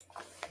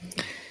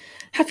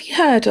Have you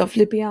heard of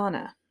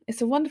Ljubljana?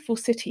 It's a wonderful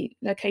city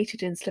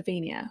located in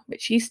Slovenia,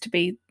 which used to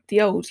be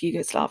the old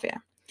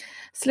Yugoslavia.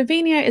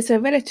 Slovenia is a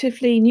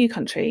relatively new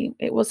country.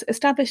 It was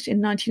established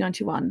in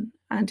 1991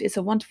 and is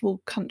a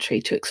wonderful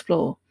country to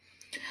explore.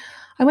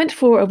 I went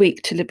for a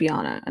week to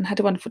Ljubljana and had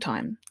a wonderful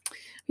time.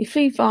 We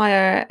flew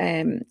via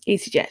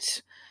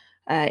EasyJet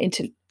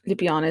into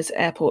Ljubljana's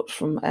airport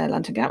from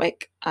London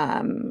Gatwick,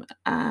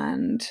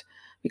 and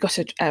we got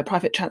a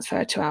private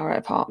transfer to our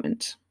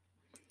apartment.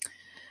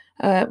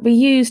 We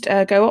used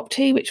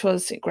GoOpti, which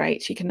was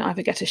great. You can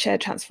either get a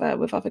shared transfer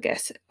with other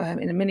guests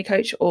in a mini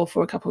coach, or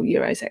for a couple of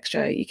euros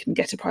extra, you can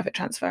get a private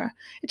transfer.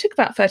 It took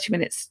about 30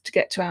 minutes to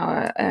get to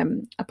our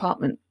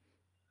apartment.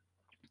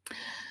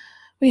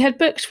 We had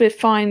booked with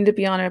fine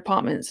Ljubljana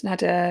apartments and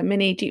had a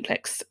mini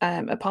duplex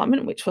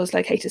apartment, which was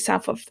located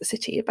south of the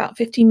city, about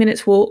 15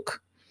 minutes walk.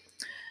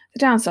 The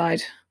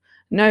downside,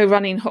 no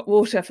running hot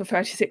water for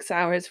 36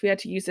 hours. We had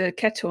to use a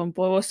kettle and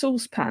boil a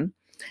saucepan.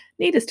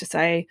 Needless to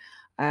say,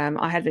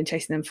 I had been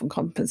chasing them for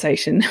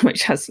compensation,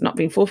 which has not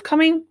been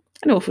forthcoming.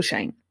 An awful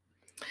shame.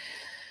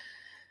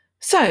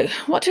 So,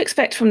 what to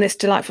expect from this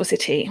delightful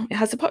city? It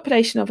has a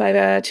population of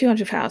over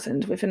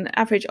 200,000 with an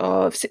average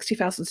of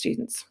 60,000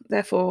 students.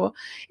 Therefore,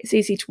 it's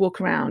easy to walk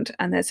around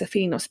and there's a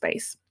feeling of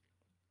space.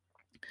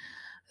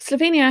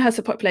 Slovenia has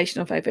a population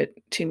of over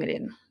 2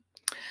 million.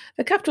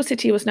 The capital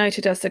city was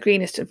noted as the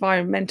greenest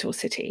environmental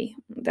city.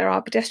 There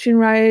are pedestrian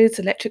roads,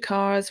 electric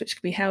cars, which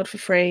can be held for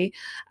free,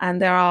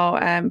 and there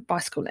are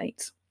bicycle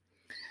lanes.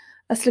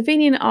 A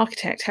Slovenian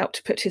architect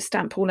helped put his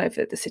stamp all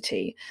over the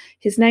city.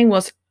 His name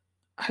was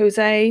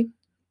Jose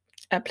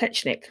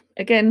Plechnik.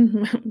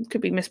 Again,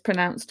 could be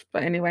mispronounced,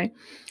 but anyway.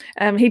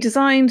 He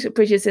designed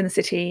bridges in the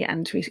city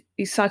and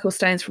recycled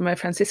stones from a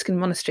Franciscan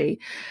monastery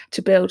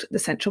to build the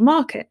central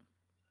market.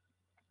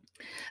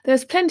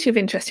 There's plenty of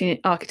interesting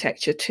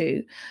architecture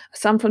too.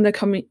 Some from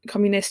the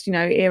communist,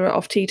 era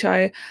of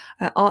Tito,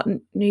 Art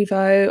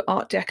Nouveau,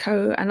 Art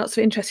Deco, and lots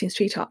of interesting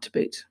street art to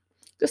boot.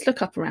 Just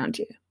look up around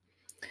you.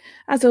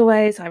 As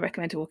always, I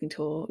recommend a walking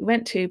tour. We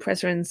went to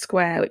Prešeren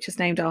Square, which is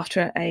named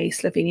after a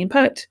Slovenian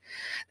poet.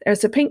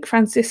 There's a pink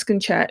Franciscan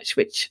church,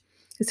 which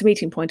is the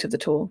meeting point of the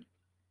tour.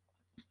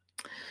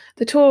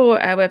 The tour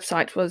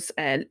website was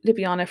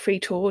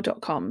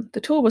ljubljanafreetour.com.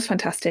 The tour was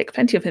fantastic,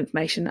 plenty of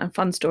information and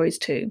fun stories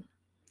too.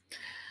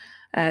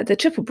 The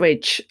triple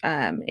bridge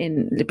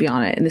in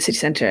Ljubljana, in the city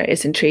centre,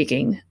 is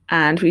intriguing.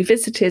 And we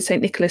visited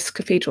St. Nicholas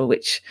Cathedral,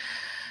 which,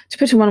 to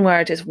put in one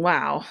word, is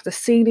wow. The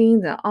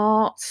ceiling, the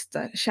art,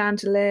 the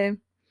chandelier.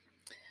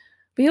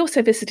 We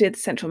also visited the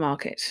central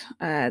market.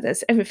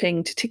 There's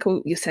everything to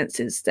tickle your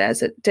senses.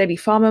 There's a daily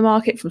farmer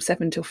market from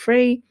 7 till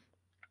 3.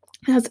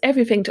 It has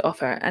everything to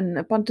offer, an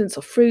abundance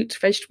of fruit,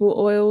 vegetable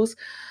oils.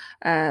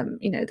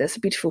 There's a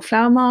beautiful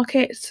flower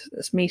market.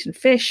 There's meat and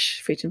fish,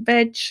 fruit and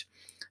veg.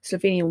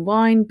 Slovenian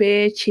wine,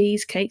 beer,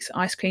 cheese, cakes,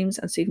 ice creams,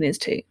 and souvenirs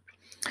too.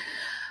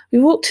 We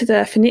walked to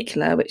the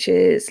funicular, which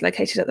is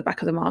located at the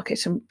back of the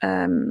market,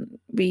 and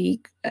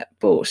we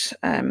bought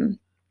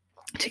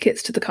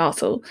tickets to the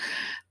castle.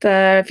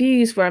 The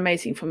views were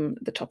amazing from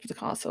the top of the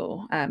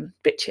castle, a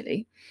bit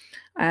chilly.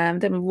 Then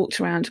we walked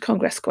around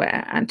Congress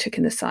Square and took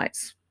in the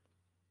sights.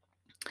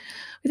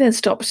 We then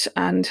stopped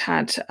and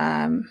had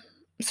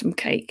some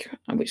cake,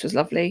 which was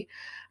lovely.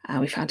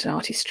 We found an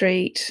arty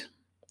street.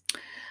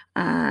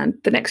 And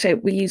the next day,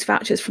 we used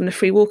vouchers from the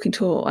free walking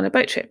tour on a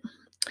boat trip.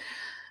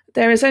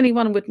 There is only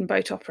one wooden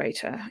boat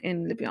operator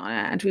in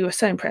Ljubljana, and we were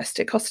so impressed.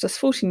 It cost us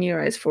 14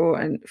 euros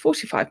for a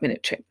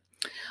 45-minute trip.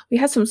 We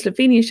had some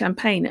Slovenian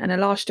champagne and a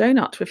large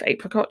donut with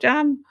apricot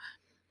jam.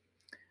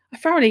 I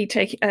thoroughly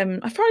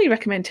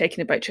recommend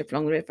taking a boat trip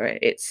along the river.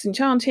 It's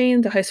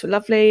enchanting, the hosts were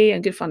lovely,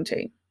 and good fun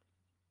too.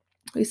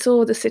 We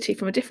saw the city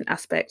from a different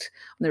aspect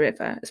on the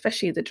river,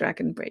 especially the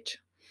Dragon Bridge.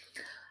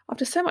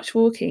 After so much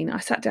walking, I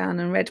sat down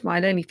and read my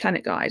Lonely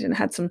Planet guide and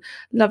had some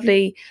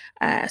lovely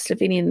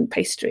Slovenian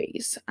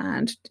pastries.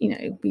 And,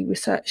 we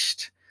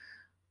researched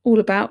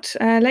all about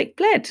Lake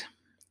Bled,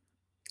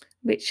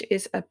 which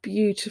is a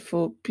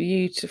beautiful,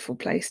 beautiful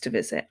place to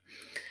visit.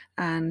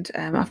 And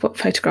I've got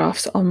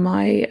photographs on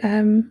my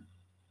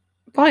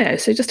bio,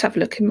 so just have a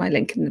look in my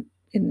link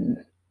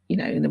in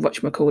the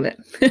whatchamacallit.